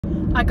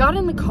I got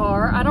in the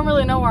car. I don't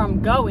really know where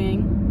I'm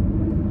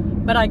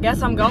going, but I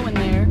guess I'm going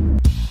there.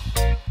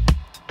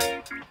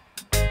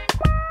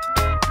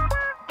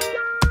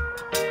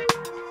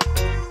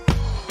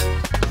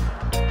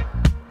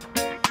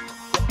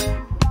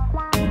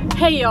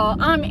 Hey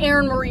y'all, I'm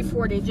Erin Marie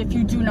Fordage, if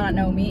you do not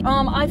know me.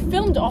 I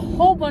filmed a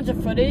whole bunch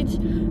of footage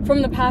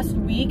from the past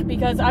week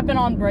because I've been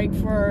on break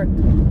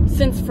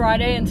since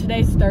Friday and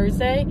today's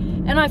Thursday.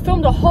 And I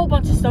filmed a whole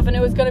bunch of stuff and it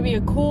was gonna be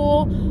a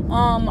cool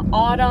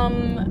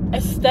autumn,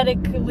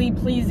 aesthetically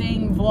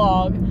pleasing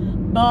vlog.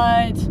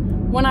 But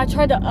when I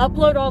tried to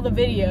upload all the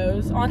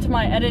videos onto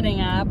my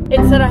editing app, it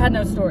said I had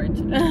no storage.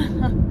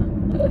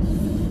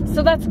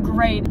 So that's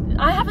great.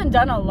 I haven't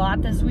done a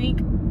lot this week,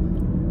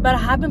 but I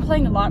have been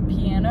playing a lot of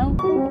piano.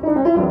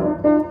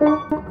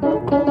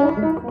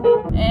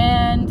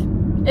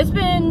 And it's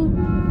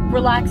been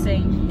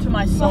relaxing to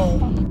my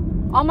soul.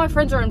 All my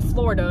friends are in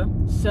Florida,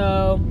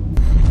 so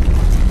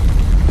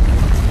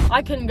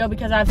I couldn't go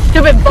because I have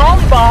stupid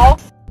volleyball.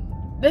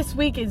 This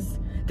week is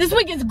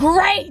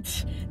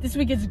great. This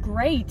week is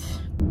great.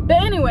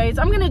 But anyways,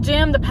 I'm gonna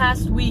jam the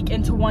past week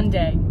into one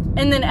day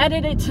and then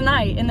edit it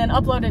tonight and then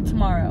upload it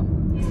tomorrow.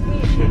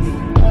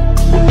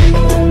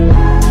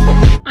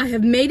 I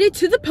have made it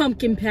to the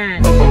pumpkin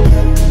patch. I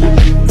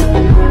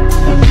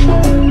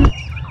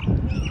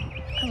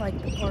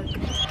like the park.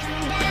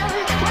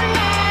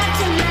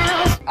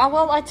 Oh,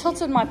 well, I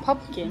tilted my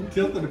pumpkin.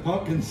 Tilted the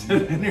pumpkin,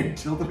 set it in there, and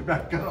tilted it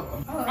back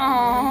up.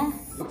 Aww.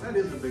 That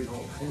is a big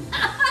hole.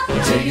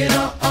 Dig it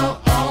up,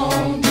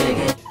 dig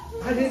it.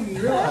 I didn't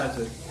realize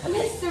it.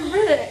 Mr.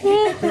 Rick.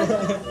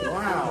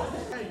 Wow.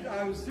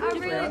 I was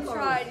seriously, I really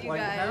tried, you like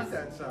guys. half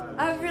that size.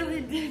 I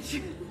really did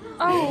try.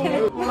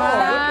 Oh,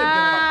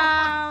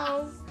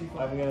 wow.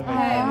 I'm gonna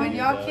Hey, when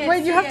y'all can't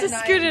Wait, you have to see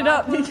at scoot night, it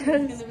up my phone is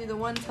because... gonna be the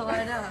one to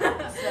light up,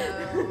 so...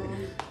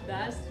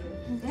 That's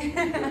true.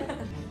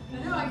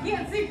 No, I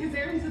can't see because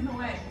Erin's in the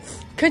way.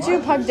 Could you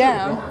pug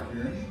down?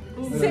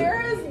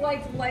 Sarah's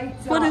like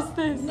lights What is up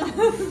this?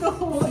 the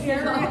whole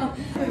area.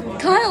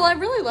 Kyle, I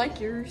really like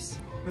yours.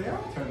 They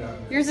all turned out.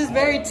 Yours is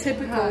very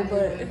typical,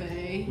 but...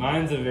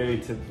 Mine's a very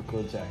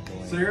typical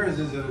jack-o'-lantern. Sarah's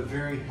is a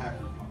very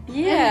happy pumpkin.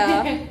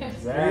 Yeah.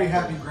 Very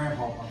happy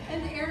grandpa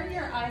pumpkin. And Erin,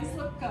 your eyes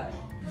look good.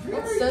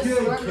 Very So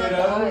good, smart about the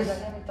eyes, I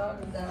kiddos. never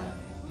thought of that.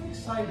 I'm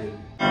excited.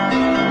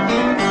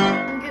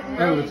 I'm getting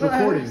ready. Oh, it's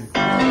recording.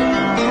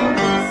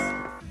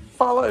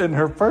 Follow in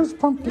her first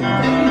pumpkin. I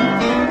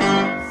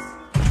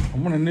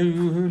want a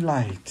new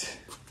light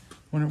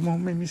when it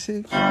won't make me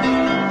sick.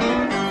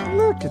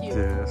 Look at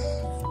this.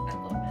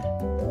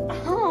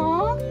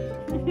 Aww.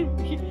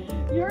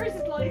 Yours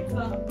lights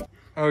up.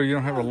 Oh, you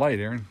don't have a light,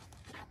 Erin.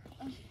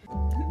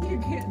 You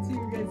can't see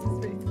your guys'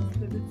 faces,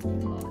 but it's too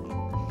hot.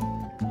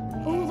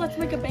 Oh, let's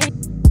make a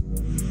band.